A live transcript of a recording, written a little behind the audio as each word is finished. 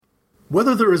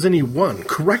whether there is any one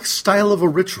correct style of a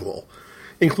ritual,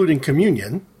 including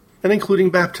communion and including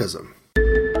baptism.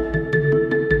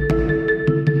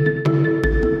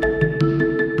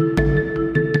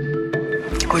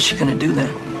 What you gonna do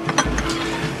then?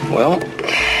 Well,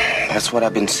 that's what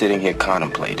I've been sitting here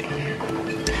contemplating.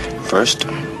 First,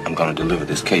 I'm gonna deliver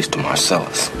this case to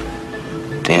Marcellus.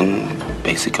 Then,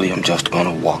 basically, I'm just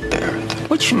gonna walk the earth.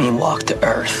 What you mean, walk the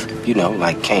earth? You know,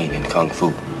 like Caine in Kung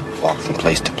Fu. Walk from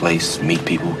place to place, meet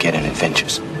people, get in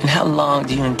adventures. And how long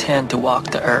do you intend to walk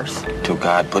the earth? Till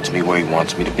God puts me where he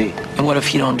wants me to be. And what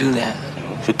if you don't do that?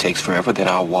 If it takes forever, then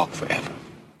I'll walk forever.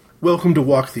 Welcome to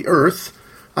Walk the Earth.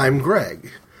 I'm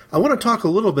Greg. I want to talk a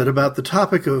little bit about the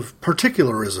topic of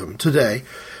particularism today,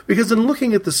 because in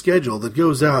looking at the schedule that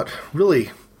goes out really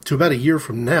to about a year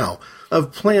from now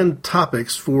of planned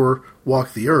topics for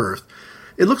Walk the Earth,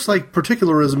 it looks like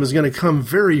particularism is going to come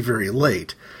very, very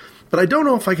late. But I don't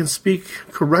know if I can speak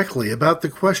correctly about the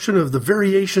question of the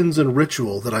variations in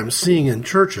ritual that I'm seeing in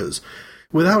churches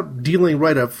without dealing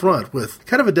right up front with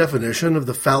kind of a definition of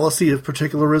the fallacy of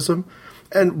particularism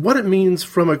and what it means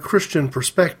from a Christian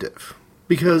perspective.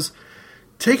 Because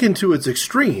taken to its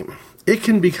extreme, it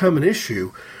can become an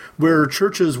issue where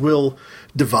churches will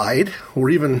divide or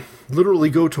even literally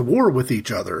go to war with each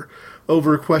other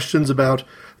over questions about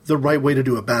the right way to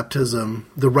do a baptism,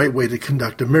 the right way to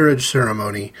conduct a marriage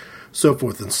ceremony, so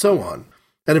forth and so on.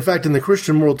 And in fact, in the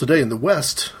Christian world today in the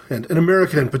West, and in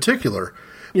America in particular,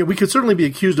 we could certainly be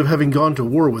accused of having gone to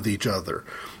war with each other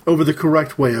over the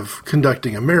correct way of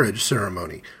conducting a marriage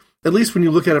ceremony, at least when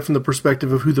you look at it from the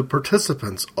perspective of who the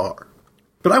participants are.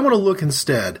 But I want to look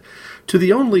instead to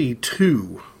the only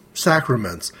two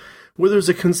sacraments where there's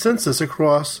a consensus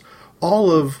across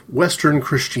all of Western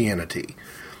Christianity.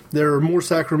 There are more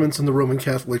sacraments in the Roman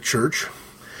Catholic Church.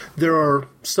 There are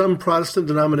some Protestant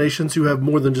denominations who have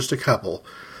more than just a couple.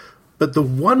 But the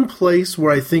one place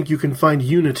where I think you can find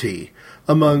unity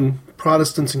among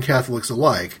Protestants and Catholics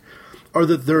alike are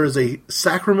that there is a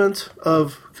sacrament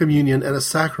of communion and a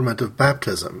sacrament of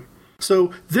baptism.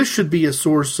 So this should be a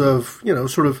source of,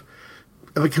 sort of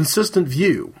a consistent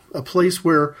view, a place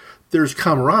where there's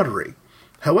camaraderie.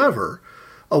 However,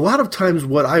 a lot of times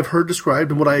what I've heard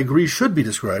described and what I agree should be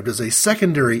described as a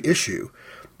secondary issue,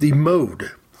 the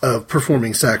mode of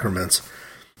performing sacraments,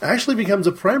 actually becomes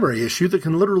a primary issue that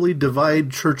can literally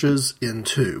divide churches in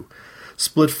two,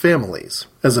 split families,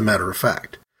 as a matter of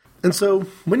fact. And so,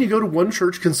 when you go to one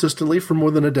church consistently for more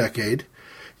than a decade,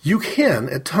 you can,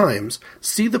 at times,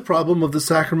 see the problem of the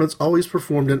sacraments always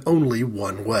performed in only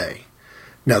one way.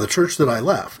 Now, the church that I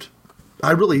left,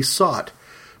 I really sought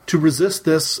to resist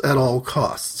this at all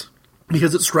costs,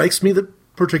 because it strikes me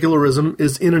that particularism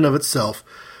is in and of itself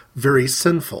very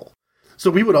sinful. So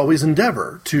we would always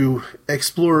endeavor to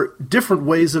explore different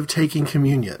ways of taking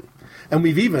communion. And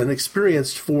we've even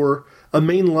experienced for a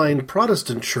mainline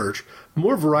Protestant church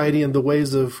more variety in the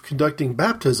ways of conducting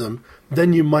baptism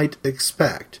than you might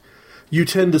expect. You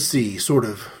tend to see sort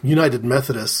of United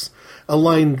Methodists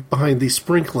aligned behind the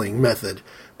sprinkling method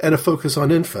and a focus on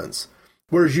infants,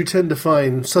 whereas you tend to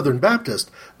find Southern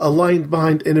Baptist aligned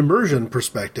behind an immersion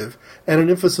perspective and an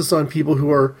emphasis on people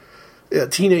who are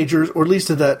teenagers, or at least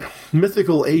at that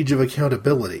mythical age of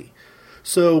accountability.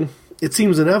 So it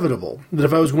seems inevitable that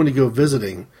if I was going to go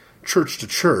visiting church to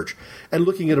church and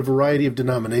looking at a variety of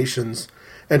denominations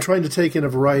and trying to take in a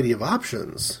variety of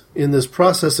options in this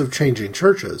process of changing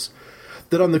churches,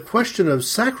 that on the question of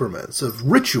sacraments, of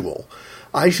ritual,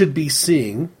 I should be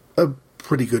seeing a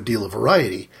pretty good deal of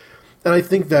variety. And I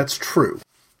think that's true.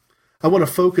 I want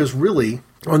to focus really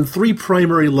on three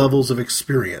primary levels of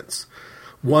experience.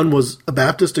 One was a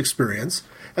Baptist experience,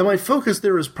 and my focus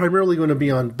there is primarily going to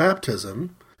be on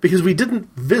baptism, because we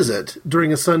didn't visit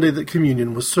during a Sunday that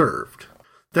communion was served.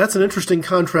 That's an interesting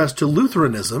contrast to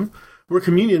Lutheranism, where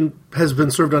communion has been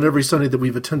served on every Sunday that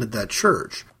we've attended that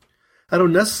church. I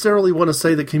don't necessarily want to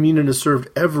say that communion is served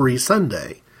every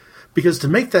Sunday, because to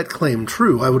make that claim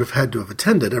true, I would have had to have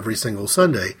attended every single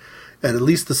Sunday at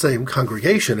least the same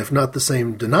congregation, if not the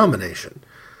same denomination.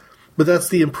 But that's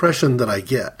the impression that I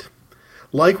get.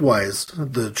 Likewise,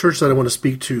 the church that I want to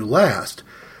speak to last,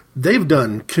 they've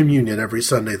done communion every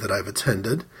Sunday that I've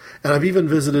attended, and I've even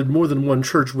visited more than one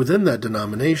church within that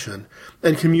denomination,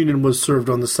 and communion was served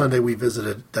on the Sunday we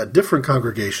visited that different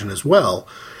congregation as well.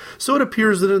 So it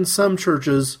appears that in some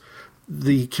churches,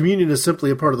 the communion is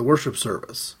simply a part of the worship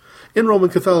service. In Roman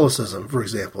Catholicism, for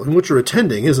example, in which you're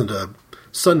attending isn't a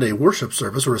Sunday worship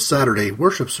service or a Saturday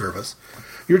worship service,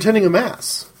 you're attending a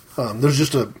Mass. There's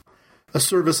just a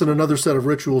service and another set of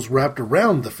rituals wrapped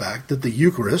around the fact that the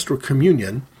Eucharist, or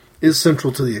communion, is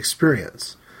central to the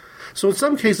experience. So in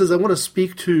some cases, I want to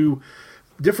speak to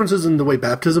differences in the way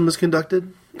baptism is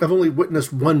conducted. I've only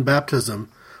witnessed one baptism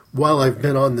while I've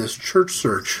been on this church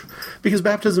search, because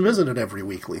baptism isn't an every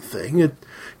weekly thing. It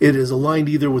is aligned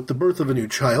either with the birth of a new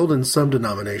child in some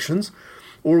denominations,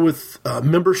 or with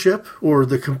membership, or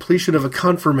the completion of a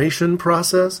confirmation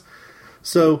process.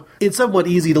 So it's somewhat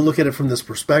easy to look at it from this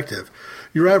perspective.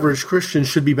 Your average Christian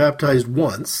should be baptized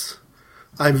once.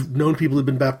 I've known people who've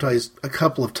been baptized a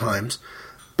couple of times,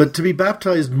 but to be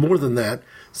baptized more than that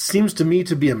seems to me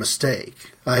to be a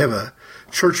mistake. I have a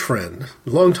church friend,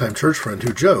 longtime church friend,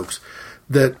 who jokes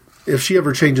that if she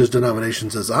ever changes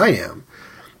denominations as I am,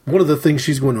 one of the things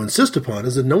she's going to insist upon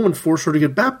is that no one force her to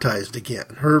get baptized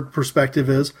again. Her perspective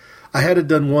is, I had it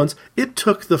done once, it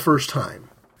took the first time.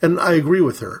 And I agree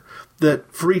with her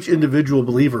that for each individual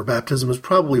believer, baptism is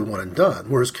probably one and done,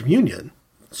 whereas communion,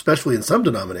 especially in some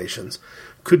denominations,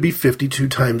 could be 52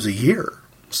 times a year.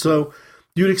 So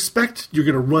you'd expect you're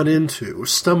going to run into or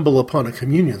stumble upon a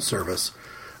communion service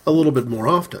a little bit more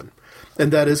often.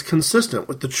 And that is consistent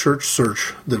with the church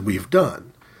search that we've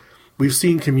done. We've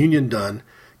seen communion done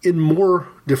in more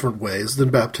different ways than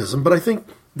baptism, but I think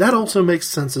that also makes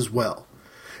sense as well.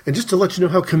 And just to let you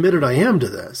know how committed I am to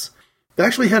this, I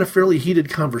actually had a fairly heated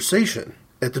conversation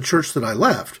at the church that I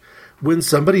left when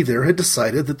somebody there had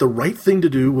decided that the right thing to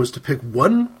do was to pick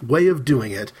one way of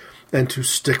doing it and to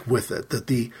stick with it, that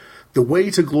the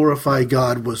way to glorify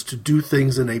God was to do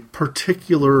things in a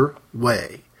particular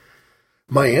way.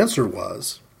 My answer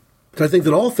was, I think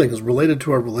that all things related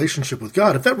to our relationship with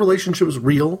God, if that relationship is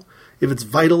real, if it's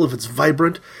vital, if it's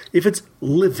vibrant, if it's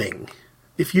living,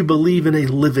 if you believe in a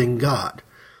living God,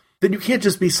 then you can't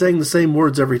just be saying the same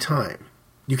words every time.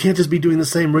 You can't just be doing the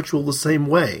same ritual the same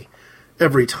way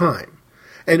every time.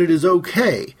 And it is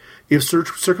okay if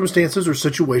circumstances or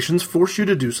situations force you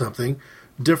to do something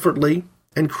differently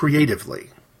and creatively.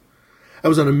 I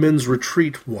was on a men's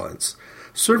retreat once,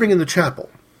 serving in the chapel.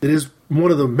 It is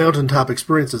one of the mountaintop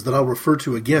experiences that I'll refer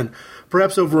to again,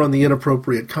 perhaps over on the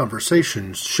Inappropriate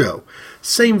Conversations show.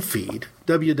 Same feed,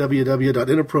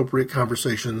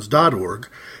 www.inappropriateconversations.org,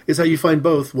 is how you find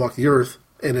both Walk the Earth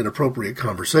and Inappropriate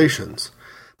Conversations.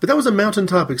 But that was a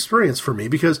mountaintop experience for me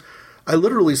because I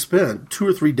literally spent 2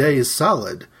 or 3 days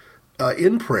solid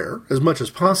in prayer as much as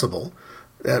possible,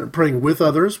 praying with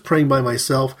others, praying by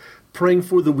myself, praying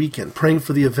for the weekend, praying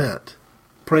for the event,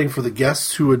 praying for the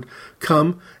guests who would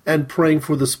come, and praying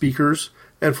for the speakers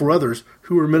and for others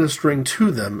who were ministering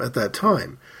to them at that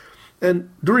time.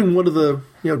 And during one of the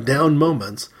down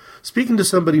moments, speaking to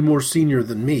somebody more senior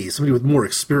than me, somebody with more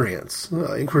experience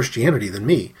in Christianity than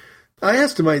me, I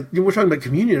asked him, we're talking about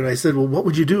communion, and I said, well, what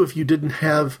would you do if you didn't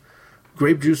have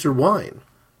grape juice or wine?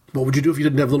 What would you do if you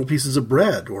didn't have little pieces of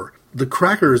bread or the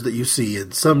crackers that you see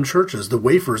in some churches, the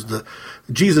wafers, the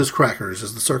Jesus crackers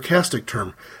is the sarcastic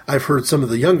term I've heard some of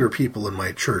the younger people in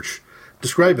my church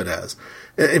describe it as.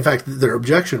 In fact, their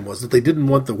objection was that they didn't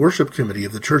want the worship committee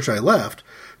of the church I left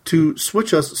to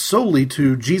switch us solely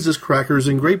to Jesus crackers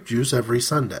and grape juice every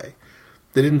Sunday.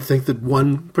 They didn't think that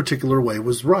one particular way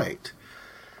was right.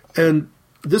 And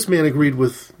this man agreed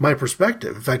with my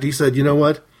perspective. In fact, he said, you know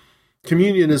what?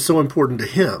 Communion is so important to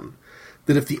him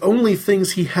that if the only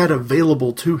things he had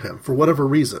available to him, for whatever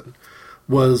reason,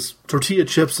 was tortilla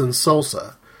chips and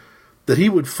salsa, that he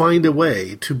would find a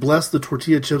way to bless the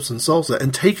tortilla chips and salsa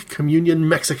and take communion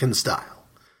Mexican style.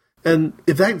 And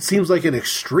if that seems like an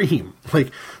extreme,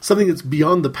 like something that's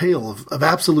beyond the pale of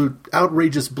absolute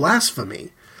outrageous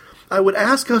blasphemy, I would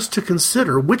ask us to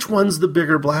consider which one's the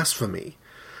bigger blasphemy.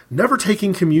 Never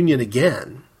taking communion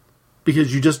again,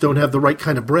 because you just don't have the right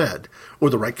kind of bread or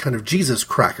the right kind of Jesus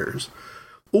crackers,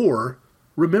 or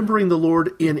remembering the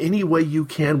Lord in any way you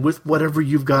can with whatever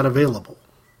you've got available.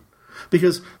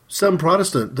 Because some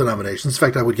Protestant denominations, in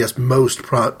fact, I would guess most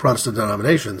Protestant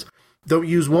denominations, don't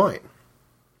use wine.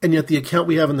 And yet the account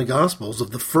we have in the Gospels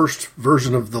of the first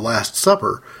version of the Last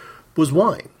Supper was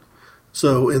wine.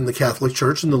 So in the Catholic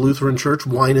Church and the Lutheran Church,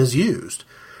 wine is used.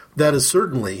 That is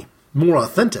certainly more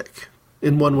authentic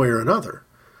in one way or another.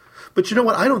 But you know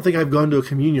what? I don't think I've gone to a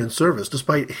communion service,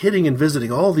 despite hitting and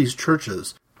visiting all these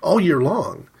churches all year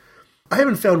long. I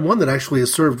haven't found one that actually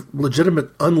has served legitimate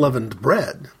unleavened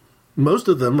bread. Most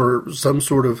of them are some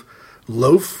sort of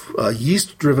loaf,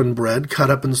 yeast-driven bread cut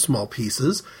up in small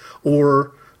pieces,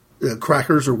 or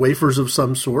crackers or wafers of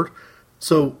some sort.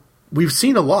 So we've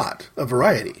seen a lot of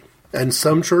variety. And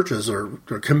some churches are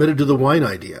committed to the wine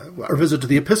idea. Our visit to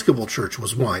the Episcopal Church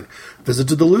was wine. Visit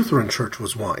to the Lutheran Church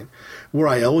was wine. Were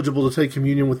I eligible to take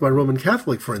communion with my Roman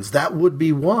Catholic friends, that would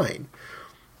be wine.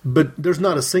 But there's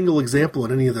not a single example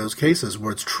in any of those cases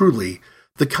where it's truly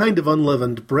the kind of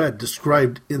unleavened bread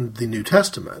described in the New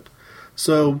Testament.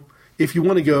 So if you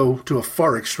want to go to a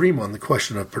far extreme on the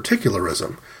question of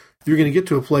particularism, you're going to get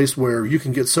to a place where you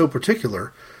can get so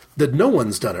particular that no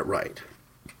one's done it right.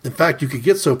 In fact, you could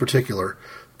get so particular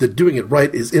that doing it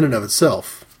right is in and of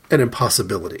itself an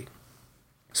impossibility.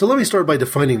 So let me start by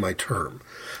defining my term,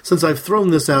 since I've thrown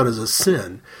this out as a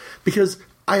sin, because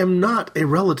I am not a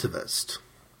relativist.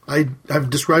 I've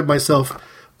described myself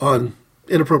on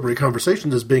Inappropriate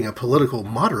Conversations as being a political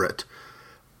moderate.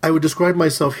 I would describe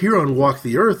myself here on Walk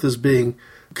the Earth as being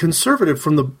conservative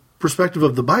from the perspective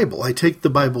of the Bible. I take the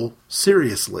Bible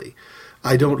seriously.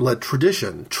 I don't let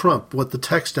tradition trump what the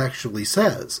text actually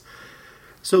says.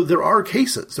 So there are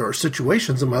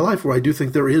situations in my life where I do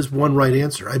think there is one right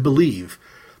answer. I believe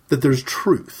that there's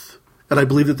truth, and I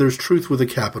believe that there's truth with a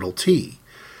capital T.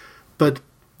 But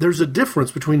there's a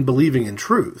difference between believing in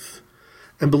truth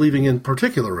and believing in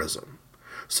particularism.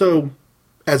 So,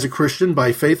 as a Christian,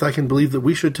 by faith, I can believe that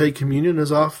we should take communion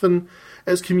as often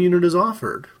as communion is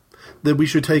offered. That we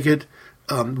should take it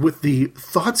with the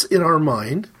thoughts in our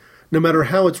mind, no matter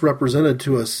how it's represented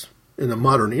to us in the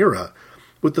modern era,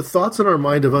 with the thoughts in our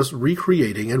mind of us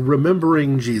recreating and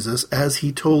remembering Jesus as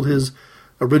he told his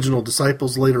original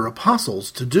disciples, later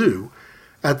apostles, to do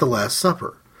at the Last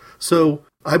Supper. So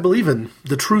I believe in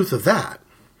the truth of that.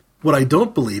 What I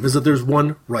don't believe is that there's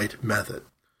one right method.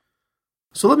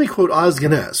 So let me quote Os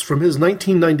Guinness from his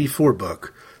 1994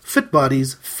 book, Fit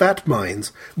Bodies, Fat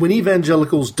Minds, When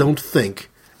Evangelicals Don't Think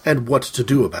and What to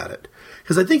Do About It.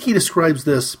 Because I think he describes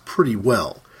this pretty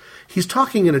well. He's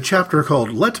talking in a chapter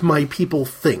called Let My People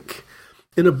Think,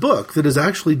 in a book that is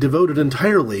actually devoted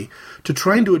entirely to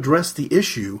trying to address the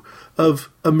issue of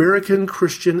American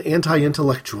Christian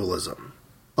anti-intellectualism.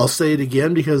 I'll say it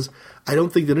again because I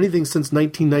don't think that anything since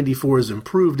 1994 has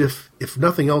improved. If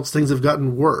nothing else, things have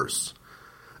gotten worse.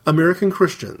 American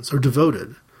Christians are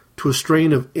devoted to a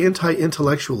strain of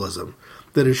anti-intellectualism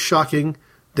that is shocking,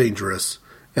 dangerous,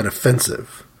 and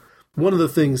offensive. One of the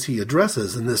things he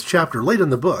addresses in this chapter, late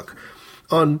in the book,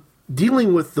 on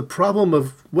dealing with the problem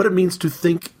of what it means to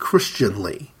think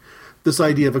Christianly, this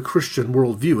idea of a Christian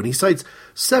worldview. And he cites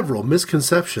several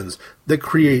misconceptions that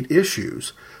create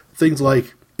issues. Things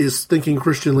like, is thinking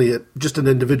Christianly just an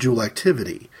individual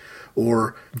activity?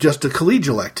 Or just a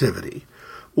collegial activity?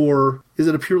 Or is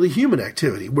it a purely human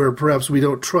activity where perhaps we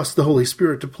don't trust the Holy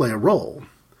Spirit to play a role?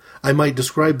 I might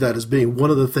describe that as being one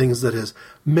of the things that has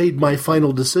made my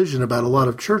final decision about a lot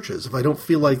of churches. If I don't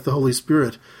feel like the Holy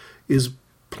Spirit is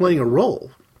playing a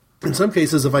role. In some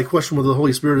cases, if I question whether the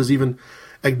Holy Spirit is even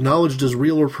acknowledged as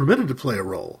real or permitted to play a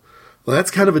role, well,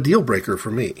 that's kind of a deal breaker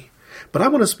for me. But I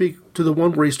want to speak to the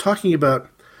one where he's talking about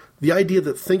the idea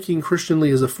that thinking Christianly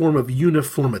is a form of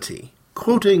uniformity,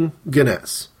 quoting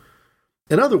Guinness.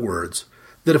 In other words,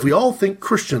 that if we all think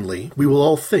Christianly, we will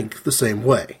all think the same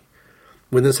way.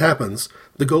 When this happens,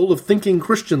 the goal of thinking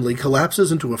Christianly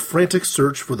collapses into a frantic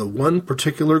search for the one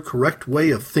particular correct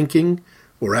way of thinking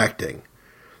or acting.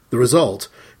 The result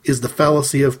is the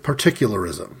fallacy of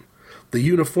particularism, the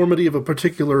uniformity of a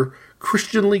particular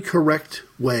Christianly correct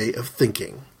way of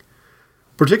thinking.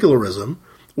 Particularism,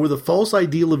 or the false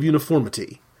ideal of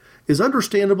uniformity, is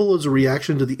understandable as a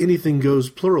reaction to the anything-goes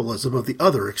pluralism of the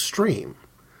other extreme.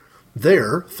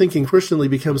 There, thinking Christianly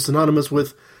becomes synonymous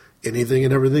with anything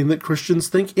and everything that Christians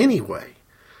think anyway.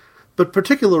 But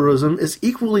particularism is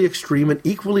equally extreme and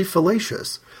equally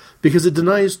fallacious because it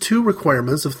denies two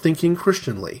requirements of thinking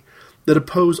Christianly that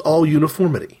oppose all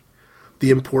uniformity: the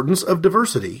importance of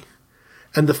diversity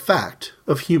and the fact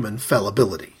of human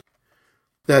fallibility.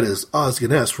 That is Os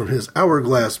Guinness from his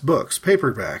Hourglass books,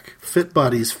 paperback, Fit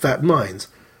Bodies, Fat Minds,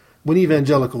 When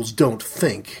Evangelicals Don't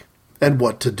Think and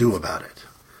What to Do About It.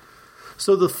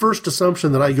 So the first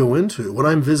assumption that I go into when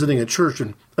I'm visiting a church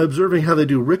and observing how they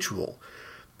do ritual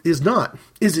is not,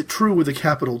 is it true with a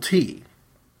capital T?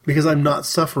 Because I'm not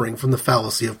suffering from the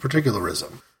fallacy of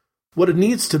particularism. What it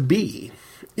needs to be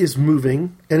is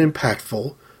moving and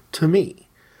impactful to me,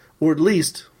 or at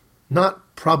least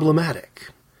not problematic.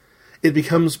 It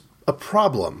becomes a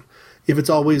problem if it's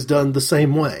always done the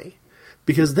same way,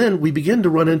 because then we begin to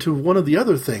run into one of the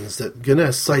other things that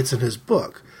Guinness cites in his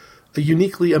book, a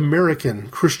uniquely American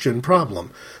Christian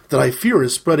problem that I fear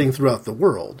is spreading throughout the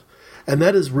world, and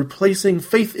that is replacing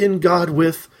faith in God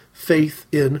with faith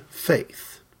in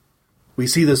faith. We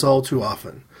see this all too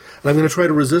often, and I'm going to try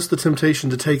to resist the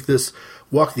temptation to take this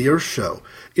Walk the Earth show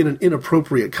in an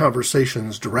inappropriate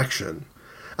conversations direction.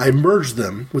 I merged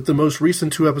them with the most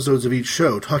recent 2 episodes of each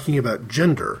show talking about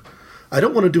gender. I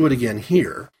don't want to do it again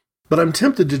here, but I'm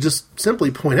tempted to just simply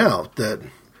point out that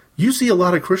you see a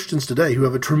lot of Christians today who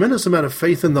have a tremendous amount of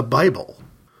faith in the Bible,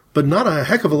 but not a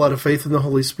heck of a lot of faith in the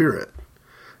Holy Spirit.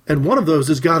 And one of those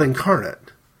is God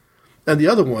incarnate. And the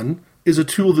other one is a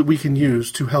tool that we can use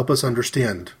to help us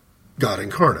understand God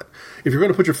incarnate. If you're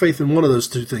going to put your faith in one of those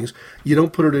two things, you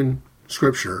don't put it in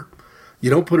Scripture. You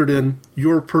don't put it in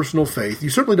your personal faith. You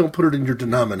certainly don't put it in your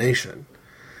denomination.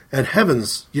 And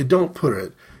heavens, you don't put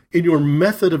it in your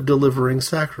method of delivering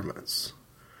sacraments.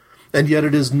 And yet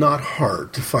it is not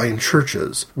hard to find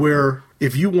churches where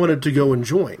if you wanted to go and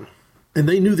join, and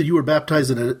they knew that you were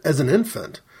baptized as an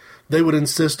infant, they would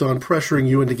insist on pressuring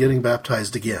you into getting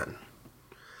baptized again.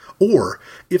 Or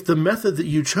if the method that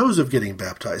you chose of getting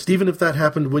baptized, even if that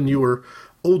happened when you were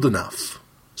old enough,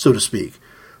 so to speak,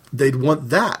 they'd want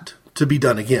that to be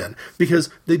done again because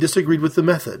they disagreed with the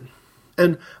method.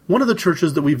 And one of the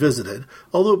churches that we visited,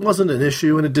 although it wasn't an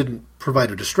issue and it didn't provide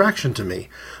a distraction to me,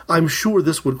 I'm sure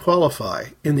this would qualify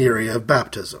in the area of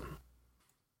baptism.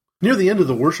 Near the end of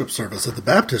the worship service at the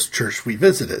Baptist church we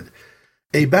visited,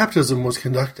 a baptism was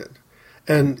conducted.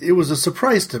 And it was a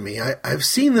surprise to me. I've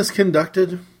seen this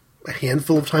conducted a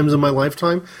handful of times in my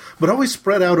lifetime, but always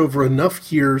spread out over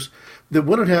enough years that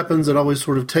when it happens, it always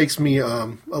sort of takes me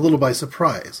a little by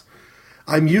surprise.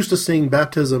 I'm used to seeing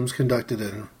baptisms conducted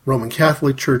in Roman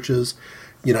Catholic churches,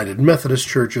 United Methodist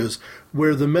churches,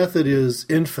 where the method is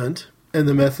infant and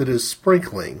the method is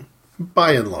sprinkling,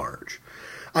 by and large.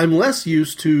 I'm less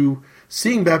used to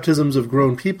seeing baptisms of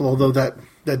grown people, although that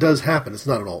does happen. It's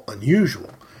not at all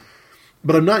unusual.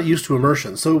 But I'm not used to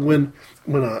immersion. So when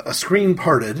a screen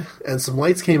parted and some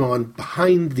lights came on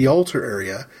behind the altar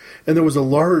area, and there was a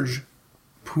large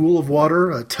pool of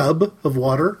water, a tub of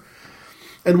water,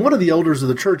 and one of the elders of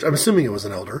the church, I'm assuming it was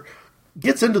an elder,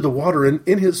 gets into the water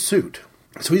in his suit.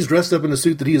 So he's dressed up in a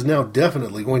suit that he is now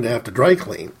definitely going to have to dry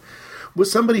clean, with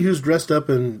somebody who's dressed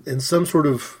up in some sort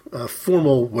of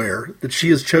formal wear that she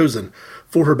has chosen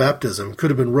for her baptism. Could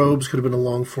have been robes, could have been a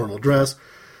long formal dress.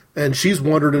 And she's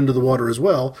wandered into the water as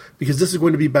well, because this is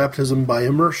going to be baptism by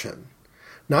immersion.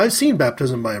 Now, I've seen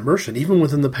baptism by immersion, even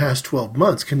within the past 12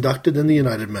 months, conducted in the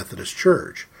United Methodist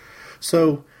Church.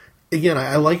 So, again,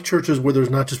 I like churches where there's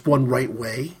not just one right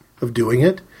way of doing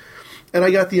it. And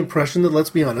I got the impression that,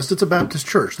 let's be honest, it's a Baptist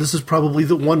church. This is probably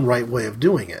the one right way of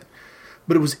doing it.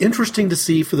 But it was interesting to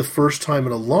see for the first time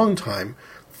in a long time,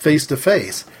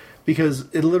 face-to-face, because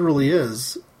it literally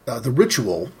is the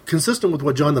ritual, consistent with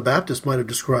what John the Baptist might have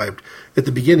described at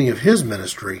the beginning of his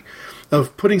ministry,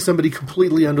 of putting somebody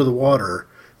completely under the water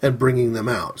and bringing them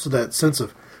out. So that sense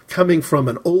of coming from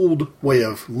an old way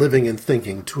of living and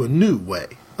thinking to a new way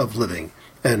of living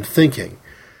and thinking.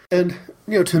 And,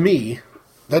 to me,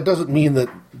 that doesn't mean that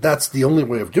that's the only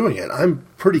way of doing it. I'm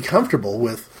pretty comfortable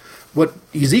with what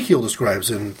Ezekiel describes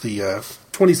in the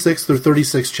 26th or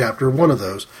 36th chapter, one of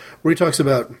those, where he talks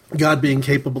about God being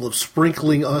capable of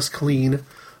sprinkling us clean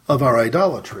of our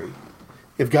idolatry.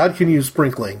 If God can use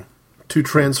sprinkling to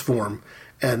transform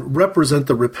and represent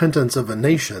the repentance of a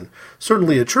nation,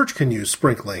 certainly a church can use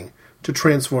sprinkling to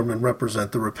transform and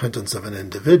represent the repentance of an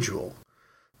individual.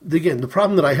 Again, the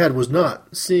problem that I had was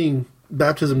not seeing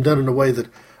baptism done in a way that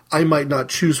I might not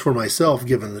choose for myself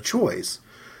given the choice.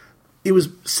 It was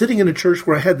sitting in a church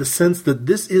where I had the sense that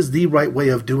this is the right way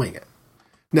of doing it.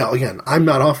 Now, again, I'm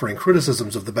not offering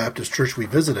criticisms of the Baptist church we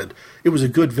visited. It was a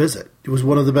good visit. It was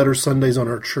one of the better Sundays on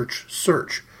our church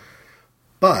search.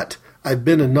 But I've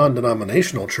been in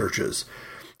non-denominational churches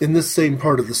in this same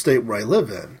part of the state where I live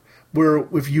in, where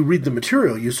if you read the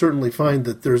material, you certainly find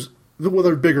that there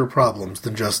are bigger problems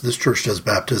than just this church does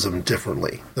baptism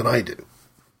differently than I do.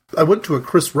 I went to a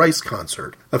Chris Rice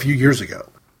concert a few years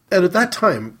ago, and at that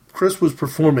time, Chris was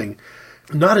performing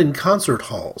not in concert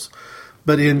halls,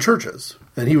 but in churches.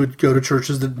 And he would go to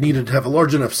churches that needed to have a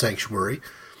large enough sanctuary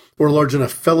or a large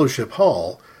enough fellowship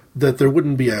hall that there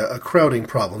wouldn't be a crowding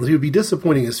problem, that he would be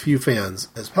disappointing as few fans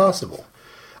as possible.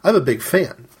 I'm a big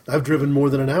fan. I've driven more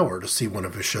than an hour to see one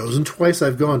of his shows, and twice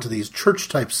I've gone to these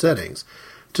church-type settings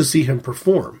to see him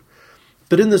perform.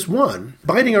 But in this one,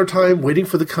 biding our time, waiting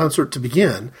for the concert to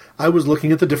begin, I was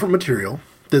looking at the different material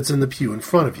that's in the pew in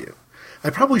front of you. I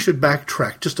probably should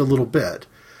backtrack just a little bit,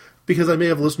 because I may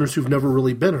have listeners who've never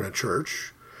really been in a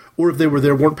church, or if they were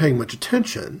there weren't paying much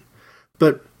attention.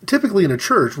 But typically in a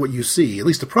church, what you see, at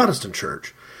least a Protestant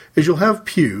church, is you'll have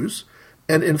pews,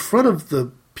 and in front of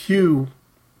the pew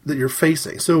that you're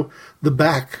facing, so the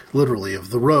back, literally, of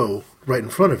the row right in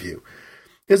front of you,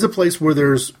 is a place where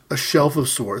there's a shelf of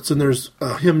sorts, and there's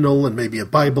a hymnal and maybe a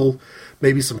Bible,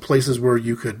 maybe some places where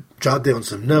you could jot down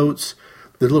some notes.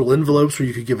 There are little envelopes where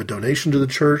you could give a donation to the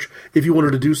church if you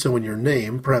wanted to do so in your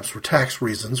name, perhaps for tax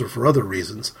reasons or for other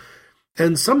reasons.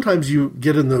 And sometimes you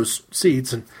get in those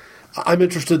seats, and I'm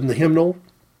interested in the hymnal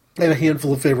and a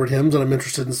handful of favorite hymns, and I'm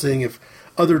interested in seeing if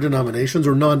other denominations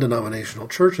or non-denominational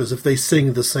churches if they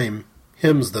sing the same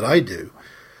hymns that I do.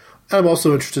 I'm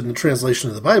also interested in the translation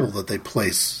of the Bible that they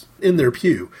place in their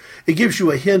pew. It gives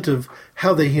you a hint of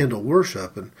how they handle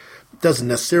worship, and doesn't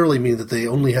necessarily mean that they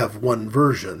only have one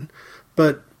version.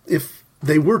 But if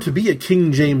they were to be a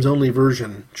King James only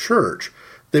version church,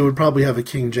 they would probably have a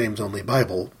King James only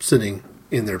Bible sitting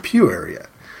in their pew area.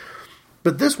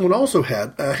 But this one also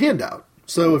had a handout.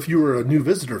 So if you were a new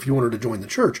visitor, if you wanted to join the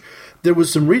church, there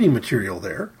was some reading material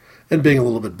there. And being a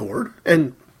little bit bored,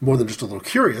 and more than just a little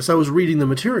curious, I was reading the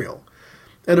material.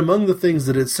 And among the things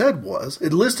that it said was,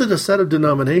 it listed a set of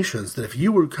denominations that if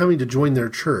you were coming to join their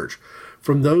church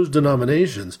from those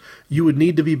denominations, you would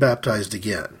need to be baptized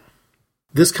again.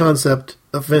 This concept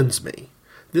offends me.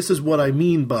 This is what I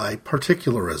mean by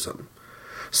particularism.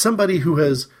 Somebody who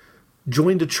has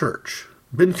joined a church,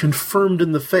 been confirmed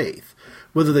in the faith,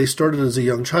 whether they started as a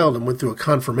young child and went through a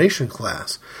confirmation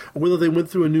class, or whether they went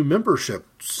through a new membership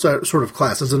sort of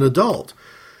class as an adult,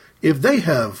 if they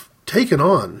have taken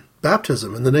on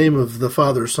baptism in the name of the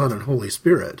Father, Son, and Holy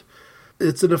Spirit,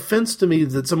 it's an offense to me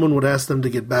that someone would ask them to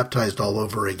get baptized all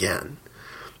over again.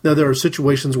 Now, there are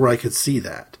situations where I could see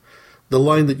that, the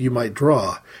line that you might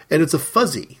draw, and it's a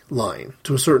fuzzy line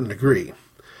to a certain degree,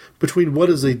 between what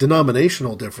is a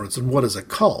denominational difference and what is a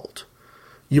cult.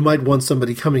 You might want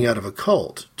somebody coming out of a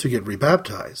cult to get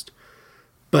rebaptized.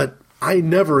 But I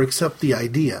never accept the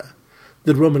idea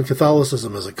that Roman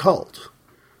Catholicism is a cult.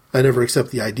 I never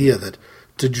accept the idea that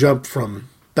to jump from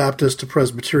Baptist to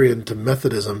Presbyterian to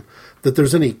Methodism, that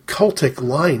there's any cultic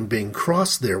line being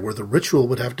crossed there where the ritual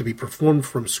would have to be performed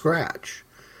from scratch.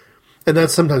 And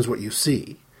that's sometimes what you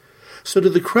see. So to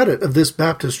the credit of this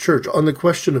Baptist church on the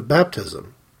question of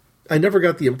baptism, I never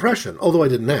got the impression, although I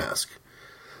didn't ask,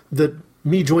 that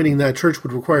me joining that church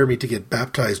would require me to get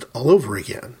baptized all over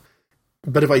again.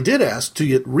 But if I did ask to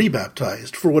get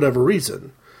rebaptized for whatever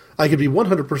reason, I could be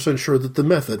 100% sure that the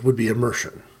method would be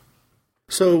immersion.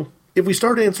 So, if we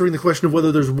start answering the question of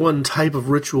whether there's one type of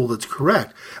ritual that's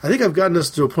correct, I think I've gotten us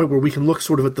to a point where we can look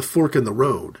sort of at the fork in the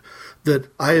road, that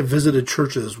I have visited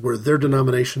churches where their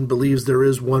denomination believes there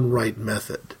is one right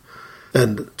method.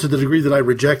 And to the degree that I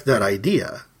reject that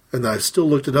idea, and that I've still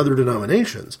looked at other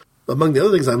denominations, among the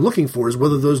other things I'm looking for is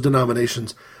whether those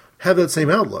denominations have that same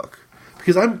outlook.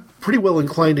 Because I'm pretty well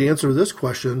inclined to answer this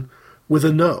question with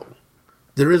a no.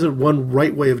 There isn't one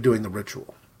right way of doing the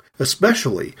ritual.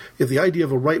 Especially if the idea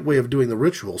of a right way of doing the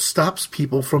ritual stops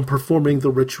people from performing the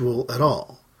ritual at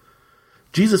all.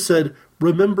 Jesus said,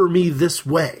 "Remember me this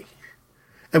way."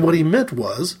 And what he meant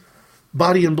was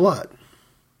body and blood.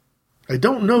 I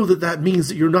don't know that that means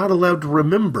that you're not allowed to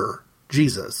remember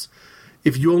Jesus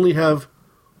if you only have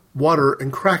water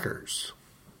and crackers.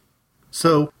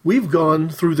 So we've gone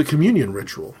through the communion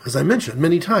ritual, as I mentioned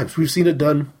many times. We've seen it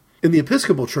done in the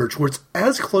Episcopal Church, where it's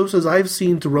as close as I've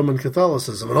seen to Roman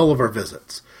Catholicism in all of our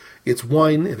visits. It's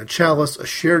wine in a chalice, a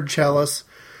shared chalice,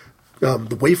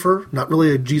 the wafer, not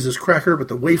really a Jesus cracker, but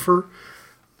the wafer.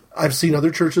 I've seen other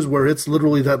churches where it's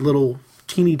literally that little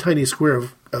teeny tiny square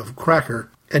of cracker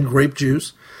and grape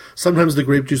juice. Sometimes the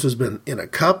grape juice has been in a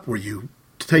cup where you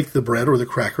take the bread or the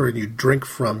cracker and you drink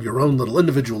from your own little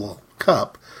individual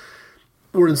cup.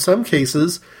 Or in some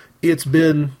cases, it's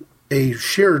been a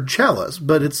shared chalice,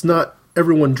 but it's not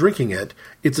everyone drinking it.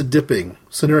 It's a dipping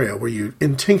scenario where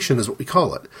intinction is what we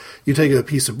call it. You take a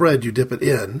piece of bread, you dip it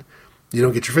in. You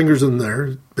don't get your fingers in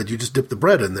there, but you just dip the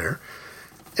bread in there.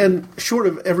 And short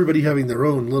of everybody having their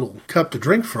own little cup to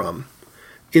drink from,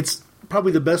 it's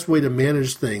probably the best way to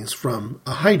manage things from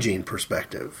a hygiene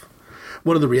perspective.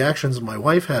 One of the reactions my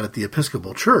wife had at the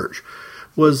Episcopal Church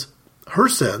was her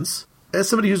sense, as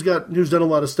somebody who's done a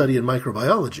lot of study in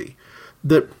microbiology,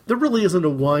 that there really isn't a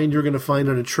wine you're going to find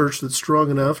in a church that's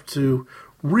strong enough to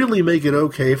really make it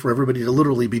okay for everybody to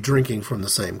literally be drinking from the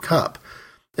same cup.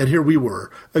 And here we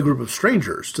were, a group of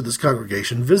strangers to this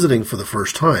congregation visiting for the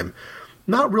first time,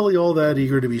 not really all that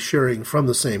eager to be sharing from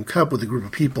the same cup with a group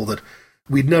of people that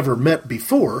we'd never met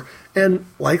before, and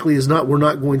likely as not we're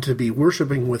not going to be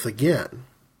worshiping with again.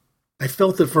 I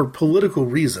felt that for political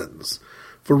reasons,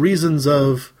 for reasons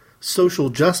of social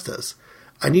justice,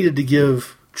 I needed to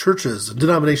give churches and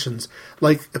denominations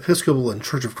like Episcopal and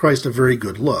Church of Christ a very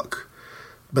good look.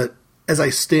 But as I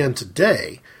stand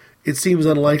today, it seems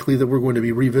unlikely that we're going to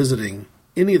be revisiting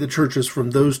any of the churches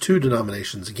from those two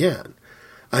denominations again.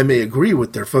 I may agree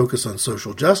with their focus on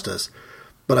social justice,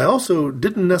 but I also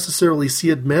didn't necessarily see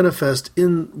it manifest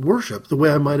in worship the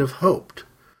way I might have hoped.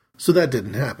 So that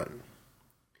didn't happen.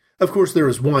 Of course, there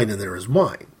is wine and there is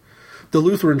wine. The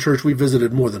Lutheran church we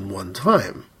visited more than one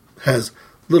time has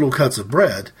little cuts of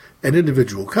bread and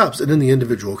individual cups, and in the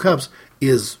individual cups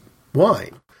is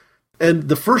wine. And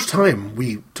the first time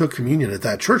we took communion at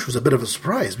that church was a bit of a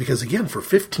surprise because, again, for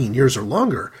 15 years or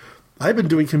longer, I've been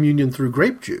doing communion through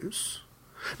grape juice.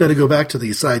 Now, to go back to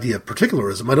this idea of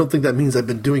particularism, I don't think that means I've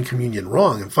been doing communion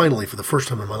wrong, and finally, for the first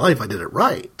time in my life, I did it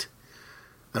right.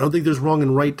 I don't think there's wrong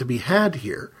and right to be had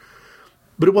here,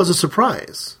 but it was a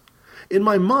surprise. In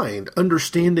my mind,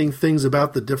 understanding things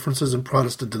about the differences in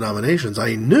Protestant denominations,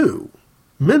 I knew,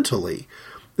 mentally,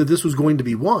 that this was going to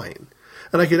be wine.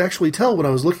 And I could actually tell when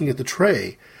I was looking at the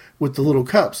tray with the little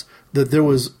cups that there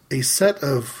was a set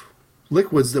of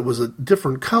liquids that was a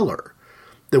different color.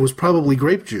 That was probably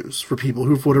grape juice for people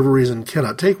who, for whatever reason,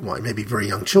 cannot take wine, maybe very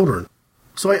young children.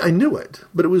 So I knew it,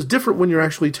 but it was different when you're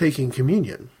actually taking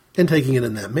communion and taking it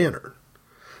in that manner.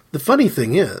 The funny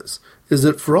thing is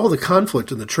that for all the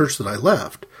conflict in the church that I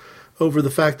left over the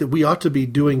fact that we ought to be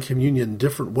doing communion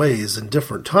different ways and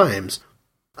different times,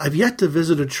 I've yet to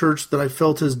visit a church that I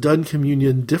felt has done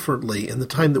communion differently in the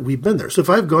time that we've been there. So if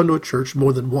I've gone to a church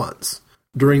more than once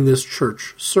during this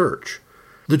church search,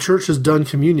 the church has done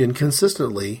communion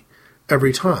consistently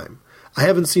every time. I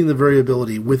haven't seen the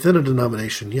variability within a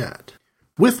denomination yet,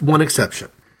 with one exception.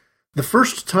 The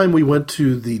first time we went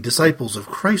to the Disciples of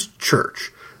Christ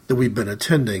Church that we've been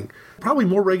attending, probably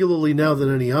more regularly now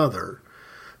than any other,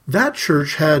 that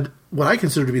church had what I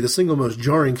consider to be the single most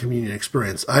jarring communion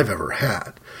experience I've ever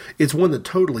had. It's one that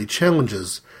totally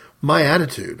challenges my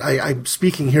attitude. I'm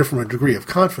speaking here from a degree of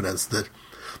confidence that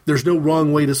there's no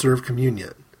wrong way to serve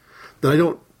communion, that I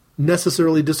don't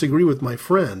necessarily disagree with my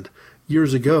friend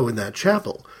years ago in that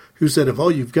chapel who said if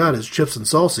all you've got is chips and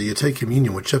salsa, you take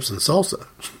communion with chips and salsa.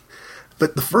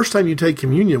 But the first time you take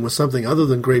communion with something other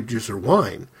than grape juice or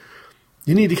wine,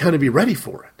 you need to kind of be ready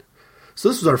for it. So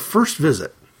this was our first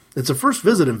visit. It's a first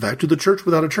visit, in fact, to the church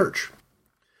without a church.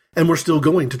 And we're still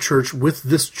going to church with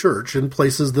this church in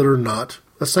places that are not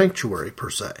a sanctuary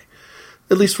per se,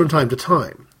 at least from time to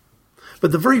time.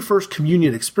 But the very first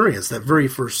communion experience, that very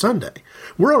first Sunday,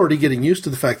 we're already getting used to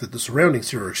the fact that the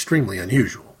surroundings here are extremely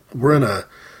unusual. We're in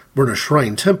a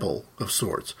shrine temple of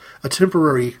sorts, a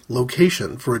temporary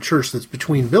location for a church that's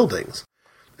between buildings.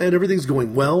 And everything's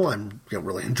going well. I'm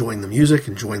really enjoying the music,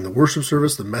 enjoying the worship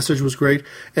service. The message was great.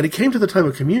 And it came to the time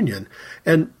of communion,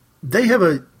 and they have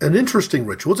an interesting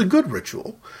ritual. It's a good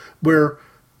ritual, where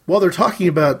while they're talking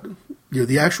about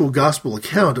the actual gospel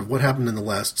account of what happened in the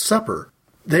Last Supper,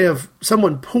 they have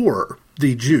someone pour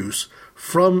the juice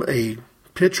from a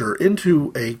pitcher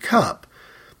into a cup,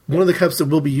 one of the cups that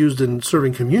will be used in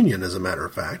serving communion, as a matter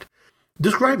of fact,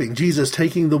 describing Jesus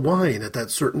taking the wine at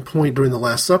that certain point during the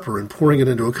Last Supper and pouring it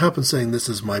into a cup and saying, "This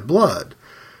is my blood."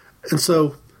 And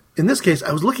so, in this case,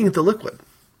 I was looking at the liquid,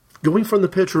 going from the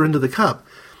pitcher into the cup,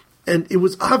 and it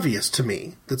was obvious to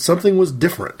me that something was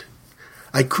different.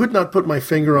 I could not put my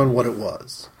finger on what it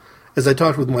was. As I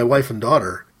talked with my wife and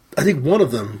daughter, I think one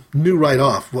of them knew right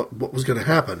off what was going to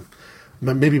happen.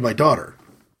 Maybe my daughter.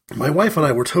 My wife and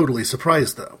I were totally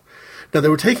surprised, though. Now, they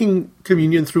were taking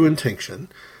communion through intinction,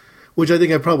 which I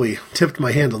think I probably tipped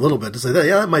my hand a little bit to say,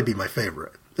 that might be my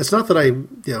favorite. It's not that I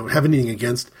have anything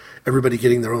against everybody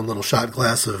getting their own little shot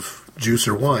glass of juice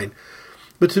or wine.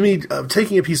 But to me,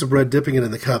 taking a piece of bread, dipping it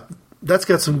in the cup, that's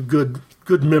got some good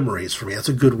memories for me. That's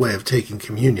a good way of taking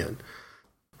communion.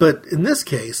 But in this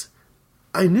case,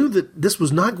 I knew that this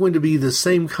was not going to be the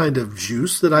same kind of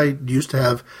juice that I used to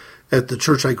have at the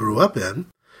church I grew up in.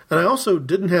 And I also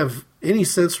didn't have any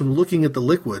sense from looking at the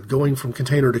liquid going from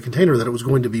container to container that it was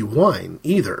going to be wine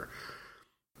either.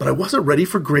 But I wasn't ready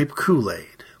for grape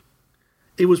Kool-Aid.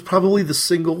 It was probably the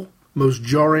single most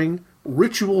jarring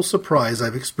ritual surprise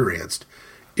I've experienced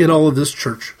in all of this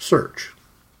church search.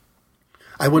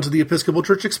 I went to the Episcopal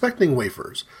Church expecting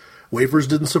wafers. Wafers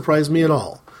didn't surprise me at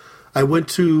all. I went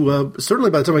to,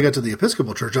 certainly by the time I got to the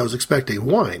Episcopal Church, I was expecting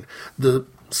wine. The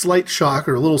slight shock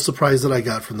or a little surprise that I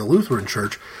got from the Lutheran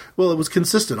Church, well, it was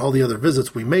consistent. All the other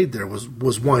visits we made there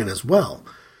was wine as well.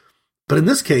 But in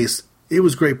this case, it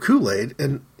was grape Kool-Aid,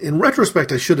 and in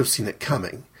retrospect, I should have seen it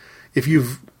coming. If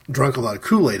you've drunk a lot of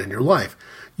Kool-Aid in your life,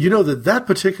 you know that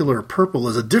particular purple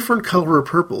is a different color of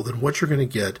purple than what you're going to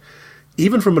get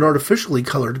even from an artificially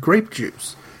colored grape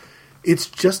juice. It's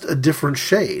just a different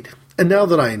shade. And now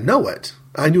that I know it,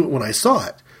 I knew it when I saw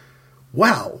it.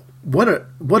 Wow, what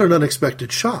an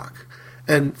unexpected shock.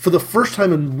 And for the first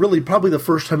time, and really probably the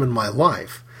first time in my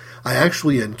life, I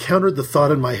actually encountered the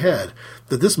thought in my head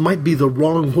that this might be the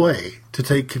wrong way to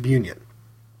take communion.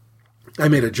 I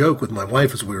made a joke with my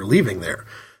wife as we were leaving there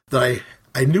that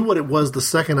I knew what it was the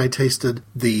second I tasted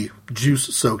the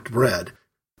juice-soaked bread.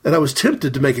 And I was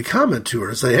tempted to make a comment to her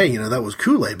and say, hey, that was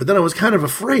Kool-Aid. But then I was kind of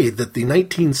afraid that the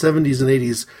 1970s and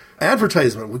 80s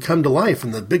advertisement would come to life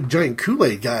and the big giant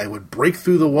Kool-Aid guy would break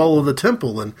through the wall of the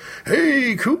temple and,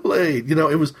 hey, Kool-Aid.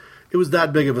 It was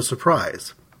that big of a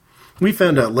surprise. We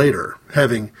found out later,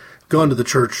 having gone to the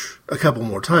church a couple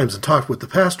more times and talked with the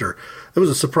pastor, it was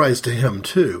a surprise to him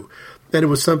too. And it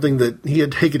was something that he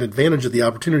had taken advantage of the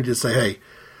opportunity to say, hey,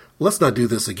 let's not do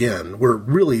this again. We're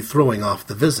really throwing off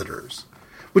the visitors.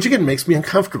 Which again makes me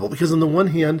uncomfortable because on the one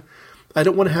hand, I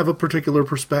don't want to have a particular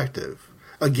perspective.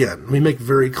 Again, let me make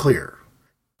very clear.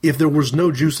 If there was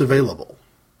no juice available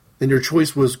and your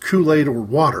choice was Kool-Aid or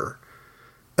water,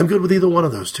 I'm good with either one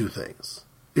of those two things.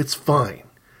 It's fine.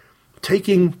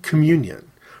 Taking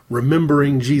communion,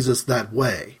 remembering Jesus that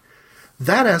way,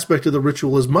 that aspect of the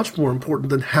ritual is much more important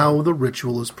than how the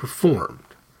ritual is performed.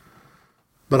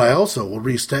 But I also will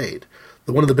restate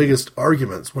that one of the biggest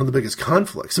arguments, one of the biggest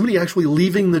conflicts, somebody actually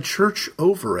leaving the church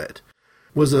over it,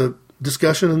 was a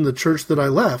discussion in the church that I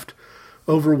left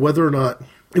over whether or not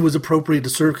it was appropriate to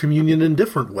serve communion in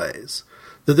different ways.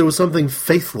 That there was something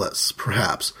faithless,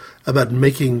 perhaps, about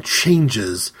making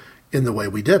changes in the way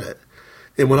we did it.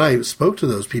 And when I spoke to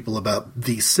those people about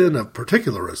the sin of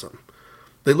particularism,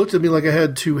 they looked at me like I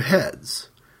had two heads.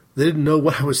 They didn't know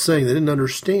what I was saying. They didn't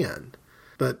understand.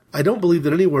 But I don't believe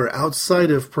that anywhere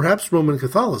outside of perhaps Roman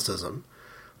Catholicism,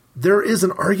 there is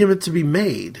an argument to be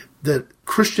made that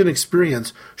Christian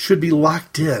experience should be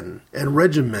locked in and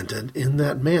regimented in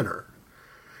that manner.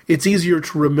 It's easier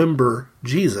to remember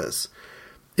Jesus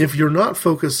if you're not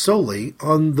focused solely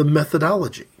on the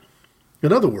methodology.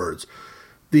 In other words,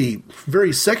 the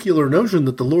very secular notion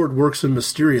that the Lord works in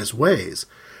mysterious ways,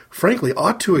 frankly,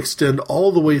 ought to extend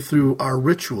all the way through our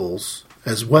rituals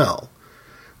as well.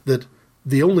 That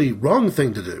the only wrong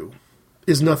thing to do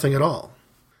is nothing at all.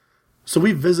 So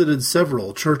we've visited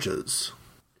several churches.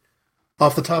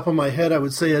 Off the top of my head, I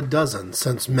would say a dozen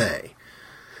since May.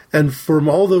 And from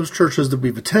all those churches that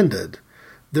we've attended,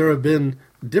 there have been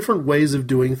different ways of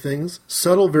doing things,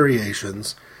 subtle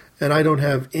variations, and I don't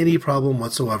have any problem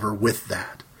whatsoever with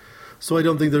that. So I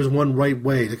don't think there's one right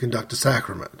way to conduct a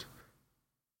sacrament.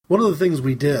 One of the things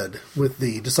we did with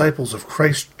the Disciples of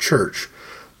Christ Church,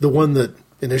 the one that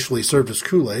initially served as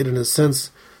Kool-Aid and has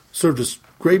since served as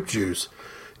grape juice,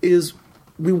 is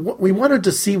we wanted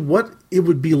to see what it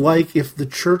would be like if the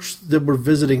church that we're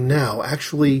visiting now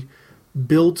actually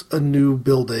built a new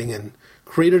building and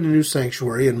created a new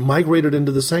sanctuary and migrated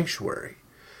into the sanctuary.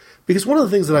 Because one of the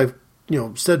things that I've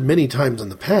said many times in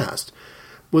the past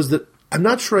was that I'm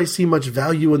not sure I see much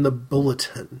value in the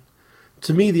bulletin.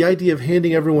 To me, the idea of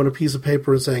handing everyone a piece of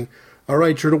paper and saying, all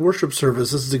right, you're at a worship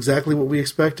service. This is exactly what we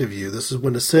expect of you. This is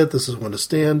when to sit. This is when to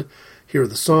stand. Here are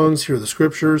the songs. Here are the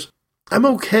scriptures. I'm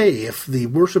okay if the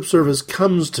worship service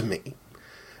comes to me.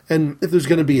 And if there's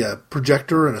going to be a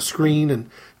projector and a screen and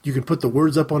you can put the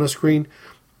words up on a screen,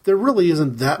 there really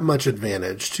isn't that much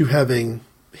advantage to having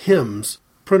hymns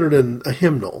printed in a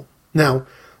hymnal. Now,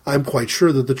 I'm quite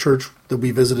sure that the church that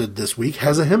we visited this week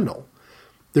has a hymnal.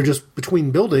 They're just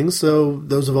between buildings, so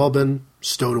those have all been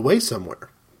stowed away somewhere.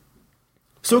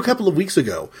 So a couple of weeks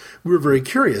ago, we were very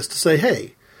curious to say,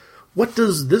 hey, what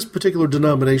does this particular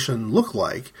denomination look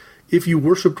like if you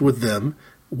worshiped with them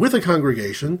with a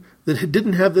congregation that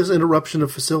didn't have this interruption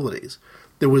of facilities,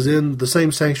 that was in the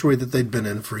same sanctuary that they'd been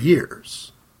in for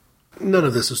years? None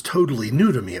of this is totally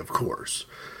new to me, of course.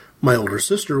 My older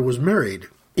sister was married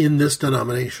in this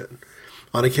denomination.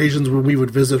 On occasions when we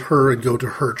would visit her and go to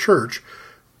her church,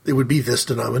 it would be this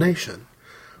denomination.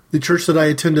 The church that I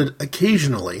attended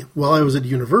occasionally while I was at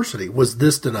university was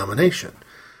this denomination.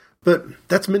 But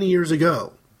that's many years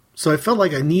ago. So I felt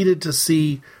like I needed to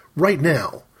see right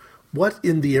now what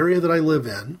in the area that I live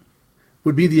in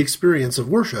would be the experience of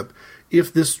worship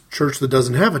if this church that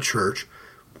doesn't have a church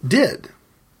did.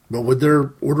 What would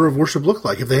their order of worship look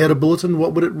like? If they had a bulletin,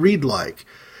 what would it read like?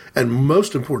 And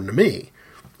most important to me,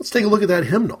 let's take a look at that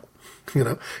hymnal,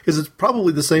 because it's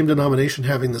probably the same denomination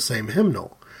having the same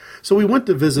hymnal. So we went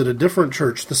to visit a different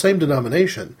church, the same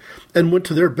denomination, and went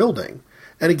to their building,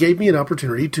 and it gave me an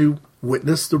opportunity to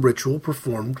witness the ritual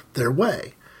performed their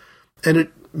way. And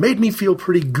it made me feel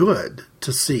pretty good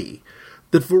to see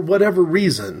that for whatever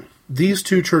reason, these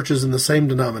two churches in the same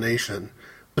denomination,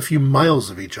 a few miles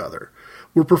of each other,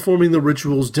 were performing the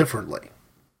rituals differently.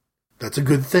 That's a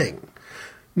good thing.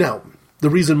 Now, the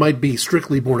reason might be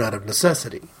strictly born out of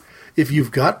necessity. If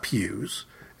you've got pews,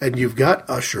 and you've got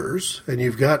ushers, and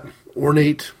you've got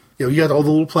ornate, you got all the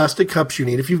little plastic cups you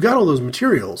need, if you've got all those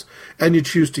materials, and you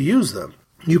choose to use them,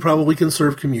 you probably can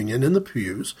serve communion in the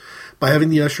pews by having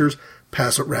the ushers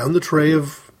pass around the tray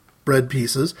of bread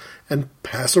pieces and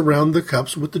pass around the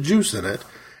cups with the juice in it,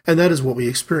 and that is what we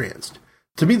experienced.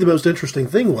 To me, the most interesting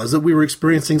thing was that we were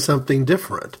experiencing something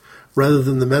different, rather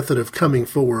than the method of coming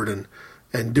forward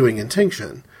and doing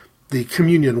intinction. The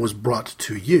communion was brought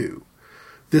to you.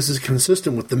 This is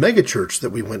consistent with the megachurch that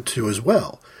we went to as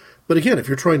well. But again, if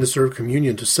you're trying to serve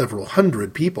communion to several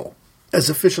hundred people as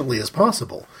efficiently as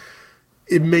possible,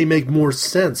 it may make more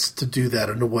sense to do that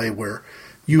in a way where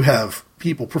you have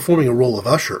people performing a role of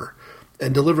usher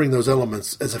and delivering those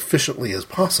elements as efficiently as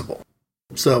possible.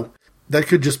 So that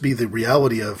could just be the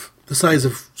reality of the size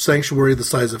of sanctuary, the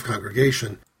size of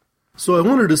congregation. So I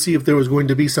wanted to see if there was going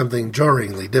to be something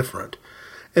jarringly different.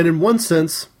 And in one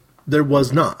sense, there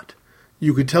was not.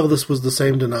 You could tell this was the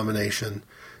same denomination.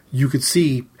 You could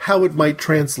see how it might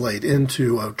translate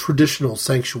into a traditional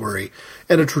sanctuary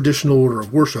and a traditional order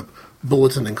of worship,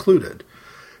 bulletin included.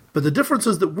 But the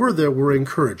differences that were there were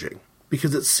encouraging,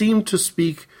 because it seemed to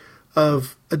speak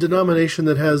of a denomination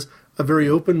that has a very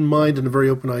open mind and a very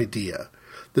open idea.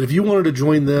 That if you wanted to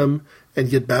join them and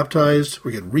get baptized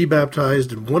or get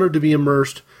rebaptized and wanted to be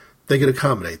immersed, they could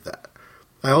accommodate that.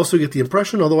 I also get the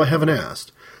impression, although I haven't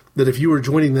asked, that if you were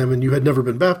joining them and you had never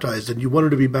been baptized and you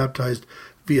wanted to be baptized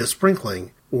via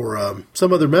sprinkling or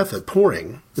some other method,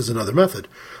 pouring is another method,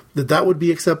 that would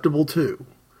be acceptable too.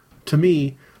 To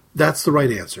me, that's the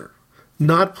right answer.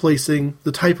 Not placing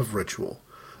the type of ritual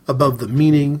above the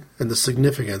meaning and the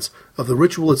significance of the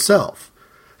ritual itself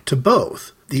to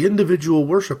both the individual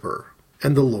worshiper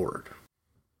and the Lord.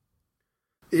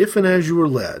 If and as you are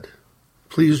led,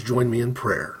 please join me in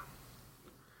prayer.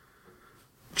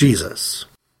 Jesus,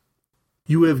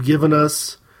 you have given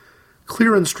us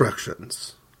clear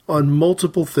instructions on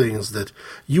multiple things that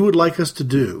you would like us to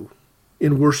do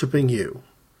in worshiping you.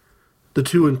 The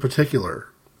two in particular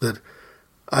that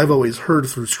I've always heard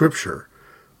through Scripture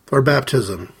are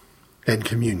baptism and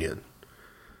communion.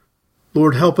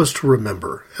 Lord, help us to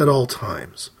remember at all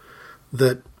times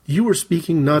that you are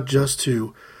speaking not just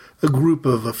to a group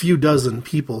of a few dozen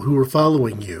people who are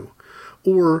following you,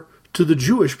 or to the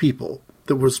Jewish people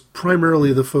that was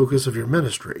primarily the focus of your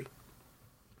ministry,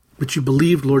 but you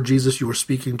believed, Lord Jesus, you were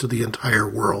speaking to the entire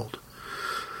world.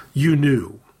 You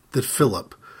knew that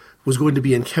Philip was going to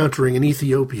be encountering an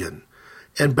Ethiopian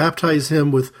and baptize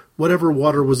him with whatever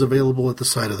water was available at the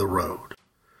side of the road.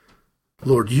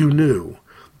 Lord, you knew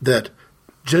that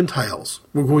Gentiles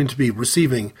were going to be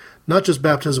receiving not just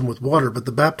baptism with water, but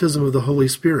the baptism of the Holy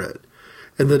Spirit,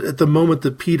 and that at the moment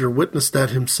that Peter witnessed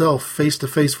that himself face to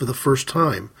face for the first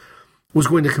time, was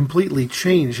going to completely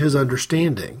change his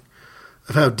understanding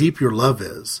of how deep your love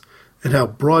is and how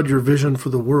broad your vision for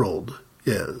the world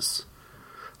is.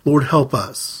 Lord, help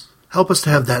us. Help us to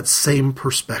have that same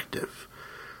perspective,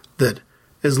 that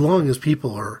as long as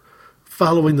people are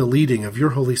following the leading of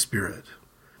your Holy Spirit,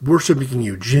 worshiping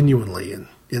you genuinely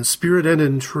in spirit and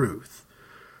in truth,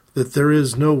 that there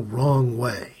is no wrong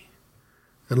way.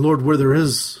 And Lord, where there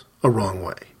is a wrong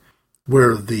way,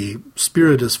 where the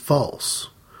spirit is false,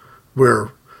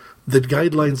 where the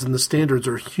guidelines and the standards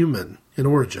are human in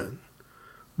origin,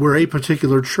 where a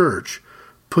particular church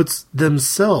puts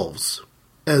themselves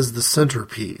as the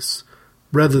centerpiece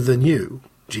rather than you,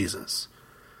 Jesus.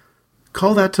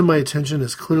 Call that to my attention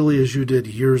as clearly as you did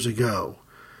years ago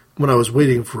when I was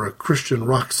waiting for a Christian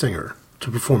rock singer to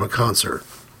perform a concert.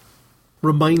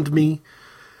 Remind me,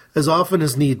 as often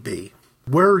as need be,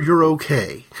 where you're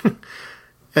okay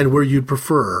and where you'd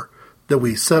prefer that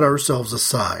we set ourselves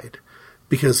aside,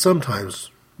 because sometimes,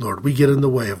 Lord, we get in the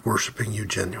way of worshiping you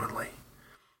genuinely.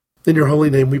 In your holy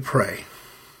name we pray.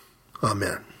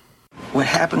 Amen. What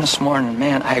happened this morning,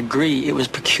 man, I agree, it was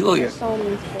peculiar.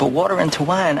 But water into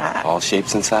wine, All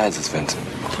shapes and sizes, Vincent.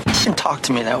 You shouldn't talk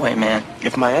to me that way, man.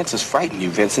 If my answers frighten you,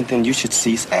 Vincent, then you should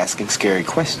cease asking scary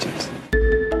questions.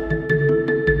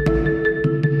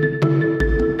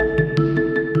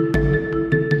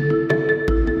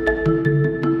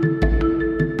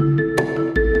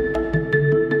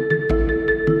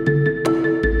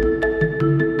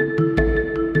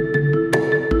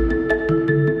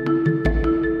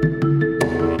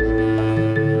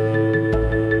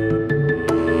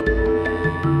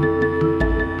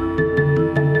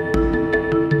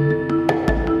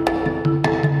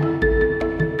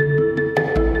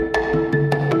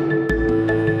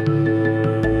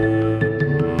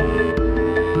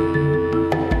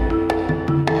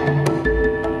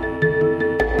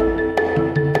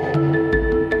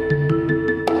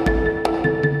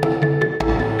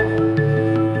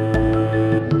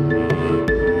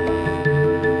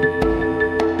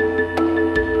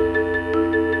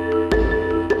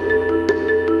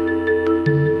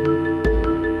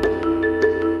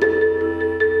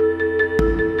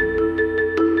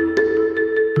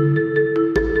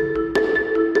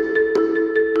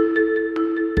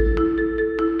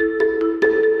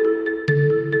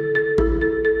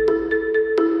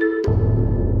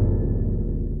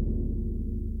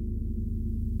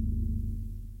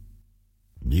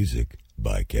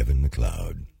 Kevin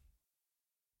MacLeod.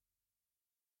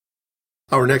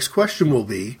 Our next question will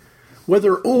be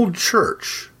whether Old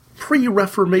Church,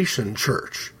 pre-Reformation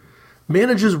church,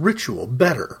 manages ritual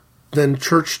better than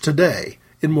church today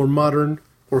in more modern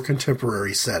or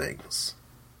contemporary settings.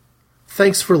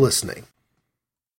 Thanks for listening.